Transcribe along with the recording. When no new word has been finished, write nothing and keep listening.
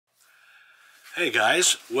Hey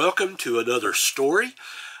guys, welcome to another story.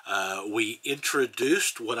 We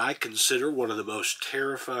introduced what I consider one of the most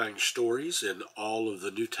terrifying stories in all of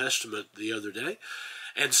the New Testament the other day.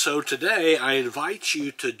 And so today I invite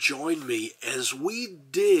you to join me as we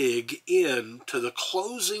dig into the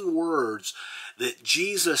closing words that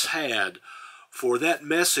Jesus had for that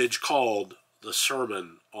message called the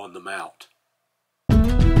Sermon on the Mount.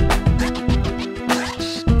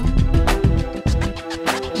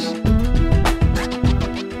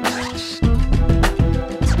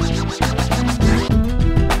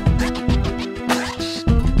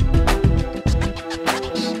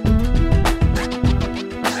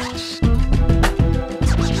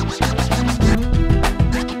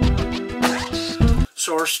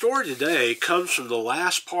 So our story today comes from the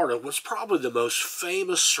last part of what's probably the most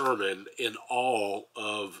famous sermon in all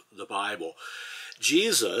of the Bible.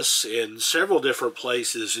 Jesus, in several different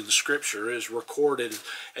places in Scripture, is recorded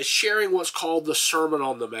as sharing what's called the Sermon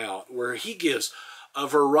on the Mount, where he gives a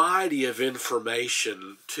variety of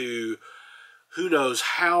information to who knows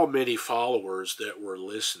how many followers that were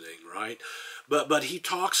listening, right? But he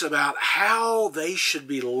talks about how they should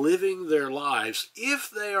be living their lives if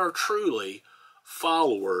they are truly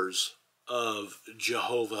followers of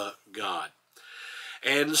Jehovah God.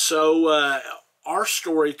 And so our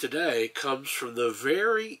story today comes from the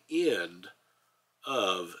very end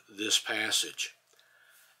of this passage.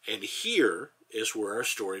 And here is where our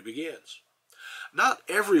story begins. Not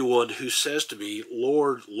everyone who says to me,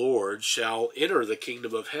 Lord, Lord, shall enter the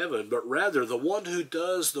kingdom of heaven, but rather the one who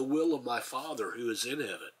does the will of my Father who is in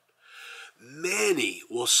heaven. Many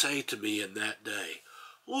will say to me in that day,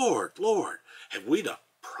 Lord, Lord, have we not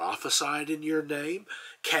prophesied in your name,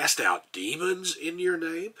 cast out demons in your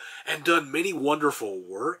name, and done many wonderful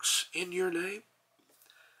works in your name?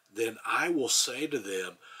 Then I will say to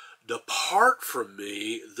them, Depart from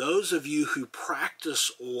me, those of you who practice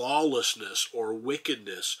lawlessness or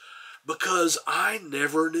wickedness, because I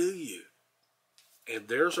never knew you. And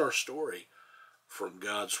there's our story from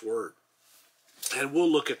God's Word. And we'll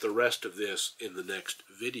look at the rest of this in the next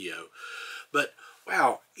video. But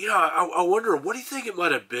wow, I wonder, what do you think it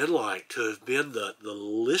might have been like to have been the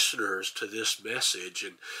listeners to this message?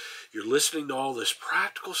 And you're listening to all this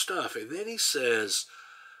practical stuff. And then he says,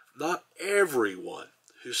 not everyone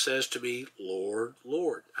who says to me, Lord,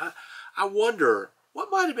 Lord. I wonder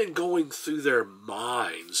what might have been going through their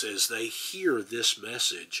minds as they hear this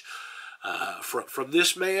message from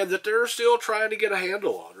this man that they're still trying to get a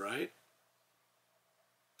handle on, right?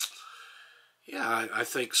 Yeah, I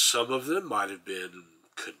think some of them might have been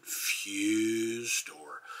confused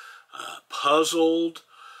or puzzled.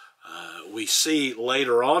 We see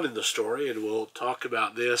later on in the story, and we'll talk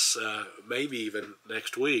about this maybe even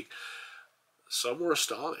next week, some were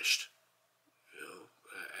astonished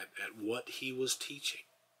at what he was teaching.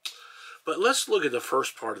 But let's look at the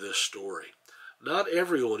first part of this story. Not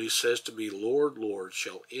everyone who says to me, Lord, Lord,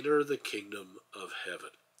 shall enter the kingdom of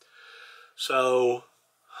heaven. So,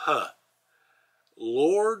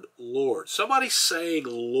 Lord, Lord. Somebody saying,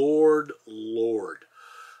 Lord, Lord.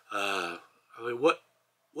 What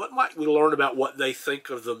might we learn about what they think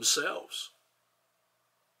of themselves?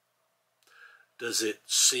 Does it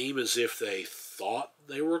seem as if they thought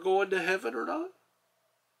they were going to heaven or not?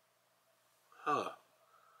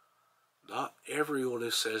 Not everyone who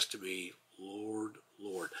says to me, Lord,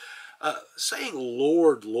 Lord. Saying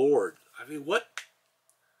Lord, Lord,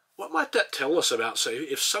 what might that tell us about, say,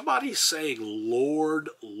 if somebody's saying Lord,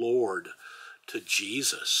 Lord to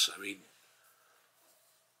Jesus?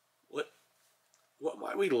 What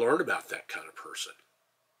might we learn about that kind of person?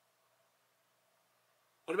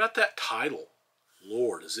 What about that title,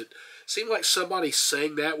 Lord? Does it seem like somebody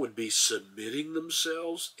saying that would be submitting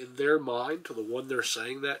themselves in their mind to the one they're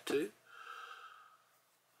saying that to?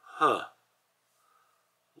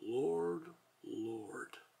 Lord,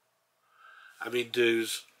 Lord.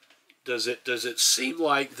 Does it seem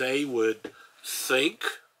like they would think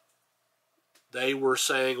they were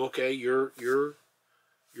saying, okay, you're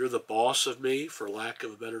the boss of me, for lack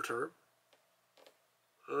of a better term?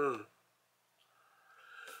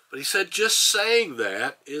 But he said just saying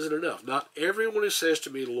that isn't enough. Not everyone who says to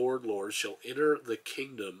me, Lord, Lord, shall enter the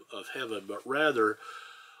kingdom of heaven, but rather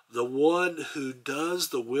the one who does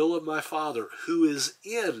the will of my Father who is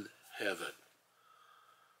in heaven.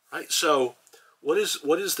 Right? So what is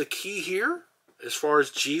the key here as far as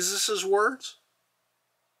Jesus' words?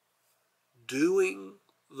 Doing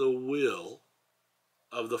the will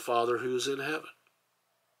of the Father who is in heaven.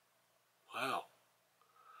 Wow.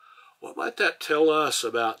 What might that tell us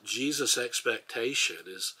about Jesus' expectation?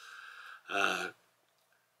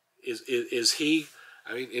 Is he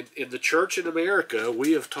I mean, in the church in America,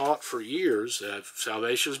 we have taught for years that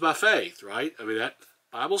salvation is by faith, right? I mean, that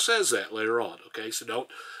Bible says that later on. Okay, so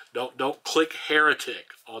don't click heretic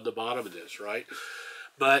on the bottom of this, right?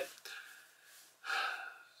 But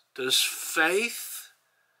does faith,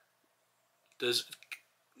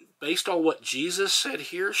 based on what Jesus said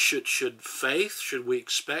here, should we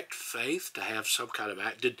expect faith to have some kind of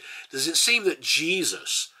act? Does it seem that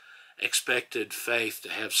Jesus expected faith to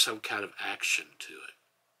have some kind of action to it?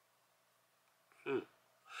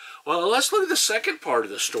 Well, let's look at the second part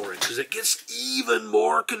of the story, because it gets even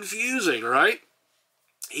more confusing, right?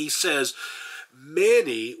 He says,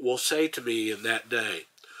 many will say to me in that day,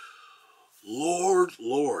 Lord,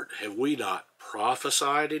 Lord, have we not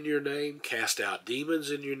prophesied in your name, cast out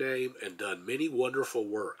demons in your name, and done many wonderful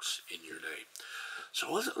works in your name?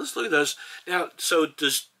 So let's look at those. Now, so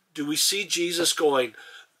do we see Jesus going,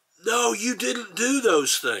 no, you didn't do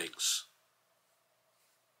those things?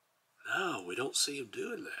 No, we don't see him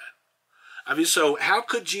doing that. I mean, so how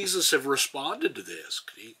could Jesus have responded to this?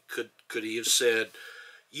 Could he have said,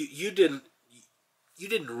 you didn't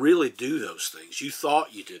really do those things. You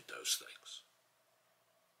thought you did those things.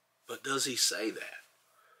 But does he say that?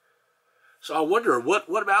 So I wonder, what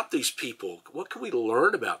about these people? What can we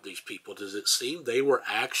learn about these people? Does it seem they were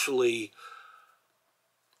actually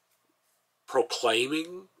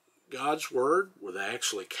proclaiming God's word? Were they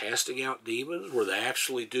actually casting out demons? Were they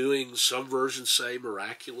actually doing, some versions say,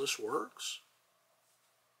 miraculous works?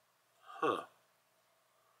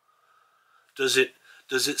 Does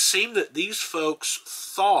it seem that these folks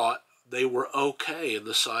thought they were okay in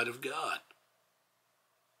the sight of God?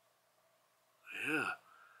 Yeah.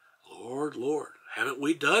 Lord, Lord, haven't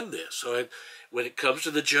we done this? So when it comes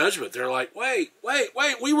to the judgment, they're like, wait,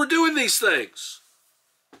 we were doing these things.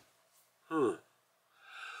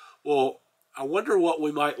 Well, I wonder what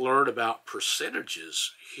we might learn about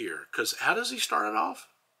percentages here, because how does he start it off?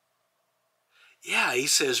 Yeah, he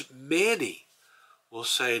says, many will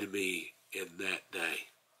say to me in that day,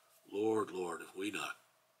 Lord, Lord, have we not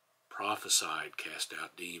prophesied, cast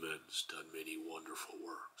out demons, done many wonderful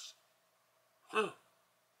works?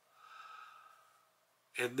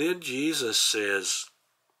 And then Jesus says,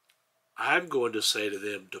 I'm going to say to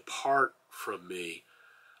them, depart from me,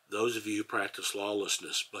 those of you who practice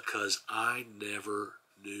lawlessness, because I never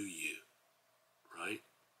knew you. Right?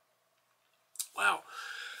 Wow.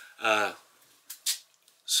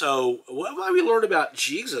 So what might we learn about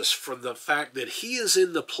Jesus from the fact that he is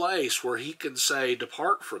in the place where he can say,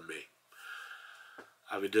 depart from me?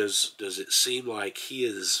 I mean, does it seem like he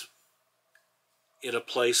is in a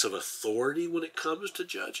place of authority when it comes to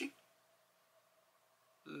judging?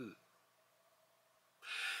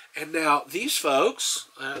 And now these folks,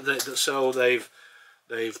 they've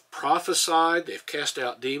prophesied, they've cast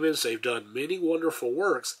out demons, they've done many wonderful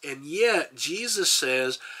works, and yet Jesus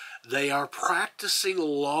says they are practicing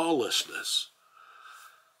lawlessness.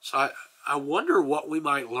 So I wonder what we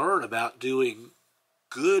might learn about doing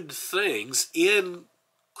good things in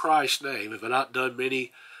Christ's name. Have I not done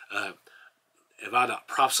many? Have I not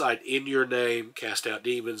prophesied in your name, cast out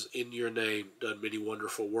demons in your name, done many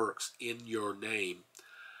wonderful works in your name?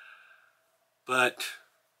 But,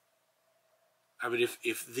 I mean,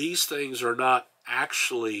 if these things are not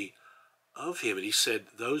actually of him, and he said,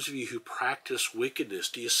 those of you who practice wickedness,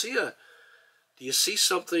 do you see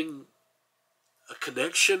something, a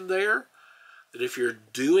connection there? That if you're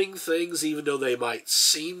doing things, even though they might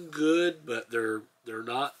seem good, but they're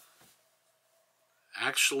not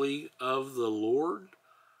actually of the Lord,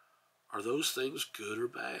 are those things good or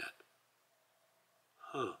bad?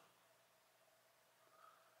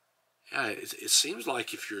 Yeah, it seems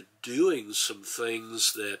like if you're doing some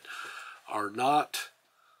things that are not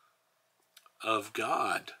of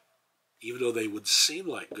God, even though they would seem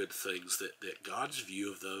like good things, that God's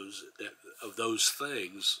view of those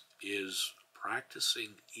things is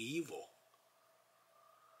practicing evil.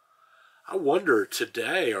 I wonder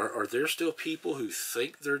today, are there still people who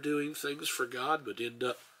think they're doing things for God but end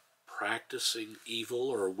up practicing evil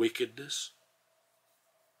or wickedness?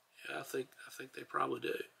 Yeah, I think they probably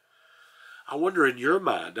do. I wonder in your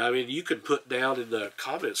mind, I mean, you can put down in the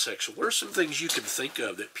comment section, what are some things you can think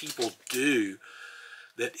of that people do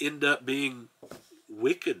that end up being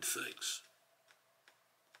wicked things?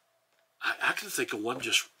 I can think of one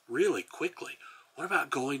just really quickly. What about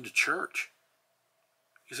going to church?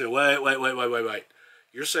 You say, wait.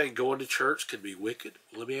 You're saying going to church can be wicked?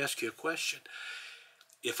 Well, let me ask you a question.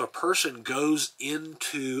 If a person goes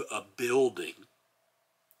into a building,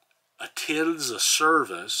 attends a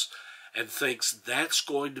service, and thinks that's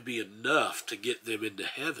going to be enough to get them into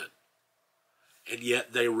heaven, and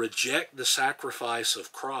yet they reject the sacrifice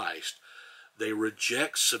of Christ. They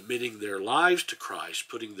reject submitting their lives to Christ,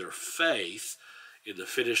 putting their faith in the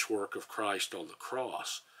finished work of Christ on the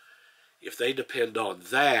cross. If they depend on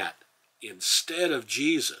that instead of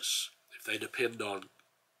Jesus, if they depend on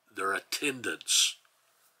their attendance,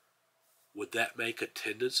 would that make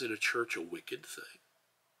attendance in a church a wicked thing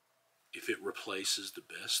if it replaces the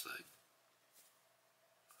best thing?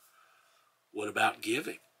 What about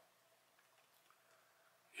giving?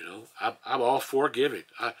 You know, I'm all for giving.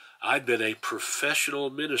 I've been a professional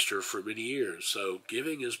minister for many years, so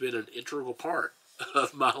giving has been an integral part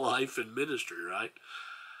of my life in ministry, right?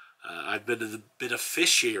 I've been the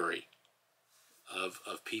beneficiary of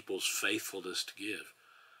people's faithfulness to give.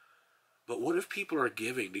 But what if people are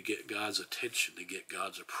giving to get God's attention, to get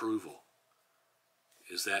God's approval?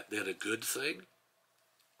 Is that then a good thing?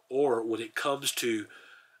 Or when it comes to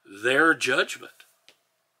their judgment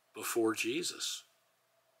before Jesus,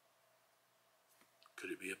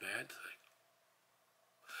 could it be a bad thing?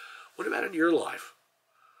 What about in your life?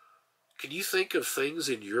 Can you think of things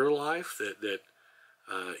in your life that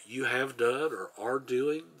you have done or are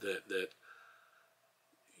doing that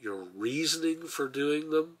your reasoning for doing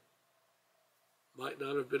them might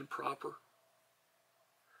not have been proper?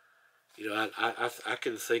 You know, I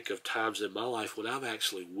can think of times in my life when I've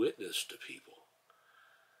actually witnessed to people,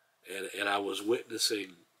 and I was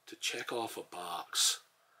witnessing to check off a box,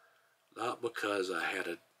 not because I had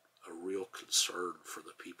a real concern for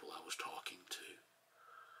the people I was talking to.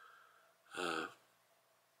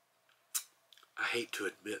 I hate to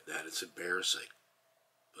admit that. It's embarrassing,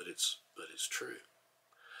 but it's true.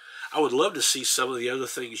 I would love to see some of the other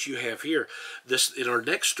things you have here. In our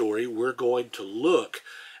next story, we're going to look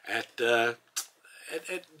at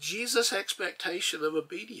Jesus' expectation of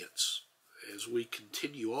obedience as we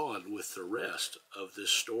continue on with the rest of this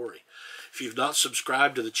story. If you've not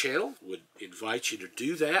subscribed to the channel, would invite you to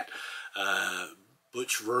do that.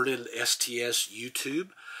 Butch Vernon STS YouTube.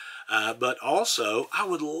 But also, I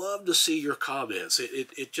would love to see your comments. You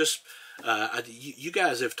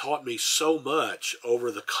guys have taught me so much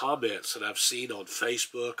over the comments that I've seen on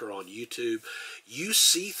Facebook or on YouTube. You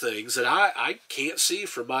see things that I can't see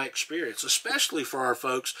from my experience, especially for our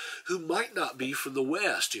folks who might not be from the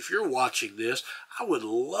West. If you're watching this, I would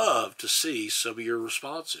love to see some of your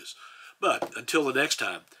responses. But until the next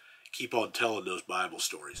time, keep on telling those Bible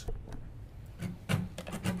stories.